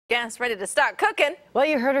Gas ready to start cooking. Well,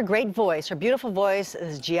 you heard her great voice. Her beautiful voice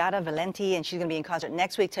is Giada Valenti, and she's going to be in concert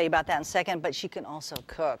next week. Tell you about that in a second. But she can also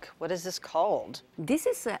cook. What is this called? This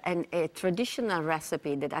is a traditional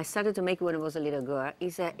recipe that I started to make when I was a little girl.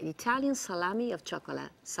 It's an Italian salami of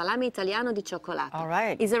chocolate. Salami italiano di cioccolato. All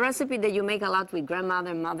right. It's a recipe that you make a lot with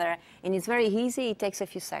grandmother and mother, and it's very easy. It takes a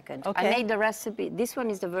few seconds. Okay. I made the recipe. This one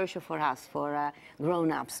is the version for us, for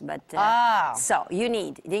grown-ups. But so you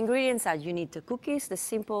need the ingredients are you need the cookies, the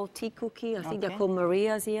simple tea cookie. I think they're called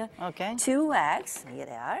Maria's here. Okay. 2 eggs. Here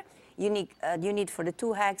they are. You need for the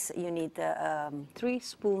 2 eggs. You need 3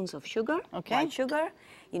 spoons of sugar. Okay. White sugar.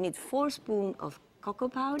 You need 4 spoons of cocoa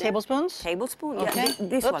powder. Tablespoons? Tablespoon. Okay. Yeah,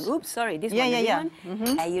 this one. Oops, sorry. This one. Yeah.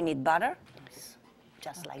 Mm-hmm. And you need butter,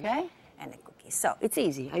 just like that, and a cookie. So it's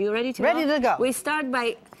easy. Are you ready to go? Ready to go. We start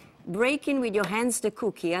by breaking with your hands the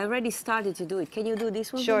cookie. I already started to do it. Can you do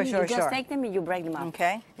this one? Sure, for me? sure, You just sure. take them and you break them up.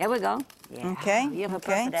 Okay. There we go. Yeah. Okay. You have a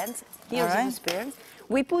Okay. perfect answer. Here's All right. the spoon.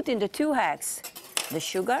 We put in the 2 eggs the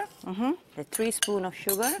sugar, the 3 spoons of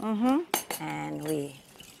sugar, and we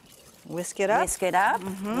Whisk it up. whisk it up.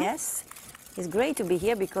 Yes. It's great to be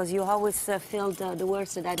here because you always filled the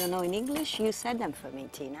words that I don't know in English. You said them for me,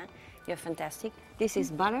 Tina. You're fantastic. This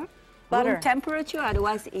is butter. Butter. Room temperature,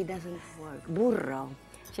 otherwise it doesn't work. Burro.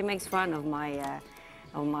 She makes fun of my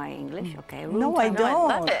English. Okay. Room No, I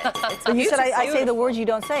don't. So you said I say the words you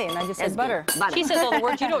don't say, and I just said butter. She says all the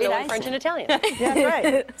words you don't know in French and Italian. Yeah,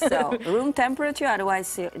 right. So room temperature, otherwise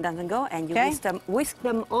it doesn't go, and you whisk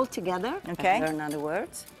them all together. Okay. Learn other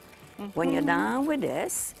words. When you're done with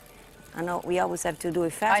this, I know we always have to do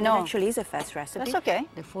it fast. I know. But actually, it's a fast recipe. That's okay.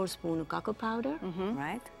 The 4 spoons of cocoa powder,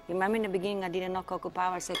 right? You remember in the beginning I didn't know cocoa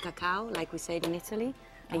powder. I said cacao, like we say it in Italy,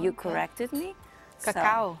 and you corrected me.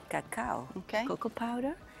 Cacao. So, cacao. Okay. Cocoa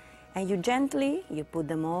powder. And you gently, you put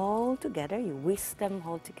them all together. You whisk them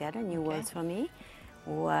all together. New words for me.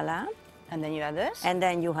 Voila. And then you add this. And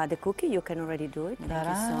then you have the cookie. You can already do it. Thank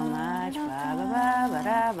you so much.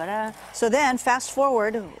 Ba-ba-ba-ba-da-ba-da. So then, fast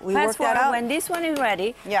forward. We Fast work that forward, out. when this one is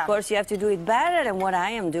ready, Yeah. of course you have to do it better than what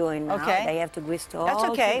I am doing now. Okay. They have to whisk all That's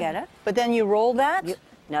okay. together. But then you roll that.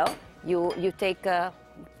 You take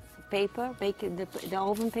paper, bake it, the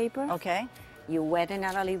oven paper. Okay. You wet it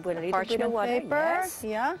a little with a little bit Parchment of water. paper. Yes.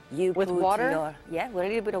 Yeah. You With put water. with a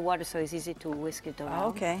little bit of water, so it's easy to whisk it around.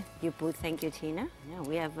 Okay. You put. Thank you, Tina. Yeah,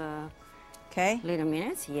 we have Okay. little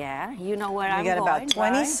minutes. Yeah. You know where We I'm got going. about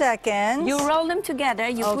 20 right? seconds. You roll them together.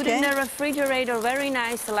 You put it in Okay. the refrigerator, very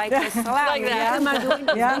nice, like a salami. Like that.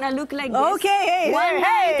 It's gonna look like this. Okay.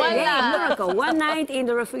 Hey. Miracle. One night in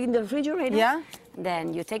the refrigerator. Yeah.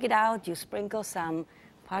 Then you take it out. You sprinkle some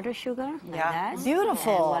powdered sugar. Like Yeah. that.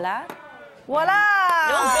 Beautiful. And voila. Voila!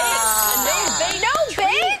 No bake. No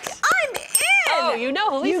bake? I'm in! Oh, you know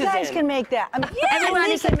who You Lisa's guys in. can make that.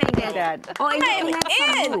 Everybody can make that. that. Oh, and I'm you can have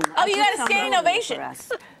some in. room. Oh, I you put got a some standing room ovation. for us.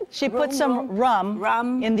 She put some rum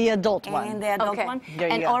Rum in the adult one. And the adult Okay. one. There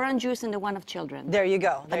you And go. orange juice in the one of children. There you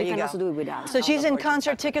go. But There you you can go. also do it without. So she's in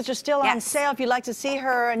concert. Tickets are still on Yes. sale if you'd like to see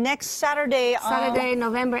her next Saturday. Saturday,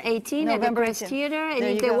 November 18 November at the Press 18. Theater. And There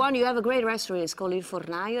if you they go. want, you have a great restaurant. It's called Il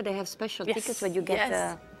Fornaio. They have special tickets where you get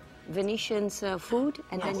Yes. Venetian's food,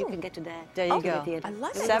 and then you can get to the There you to the go. theater. I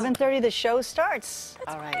love it. 7:30, the show starts.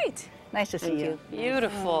 That's All right. great. Nice to see Thank you. you.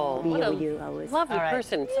 Beautiful. Be What here a with you always. lovely All right.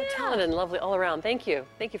 person. So talented and lovely all around. Thank you.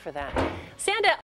 Thank you for that. Santa.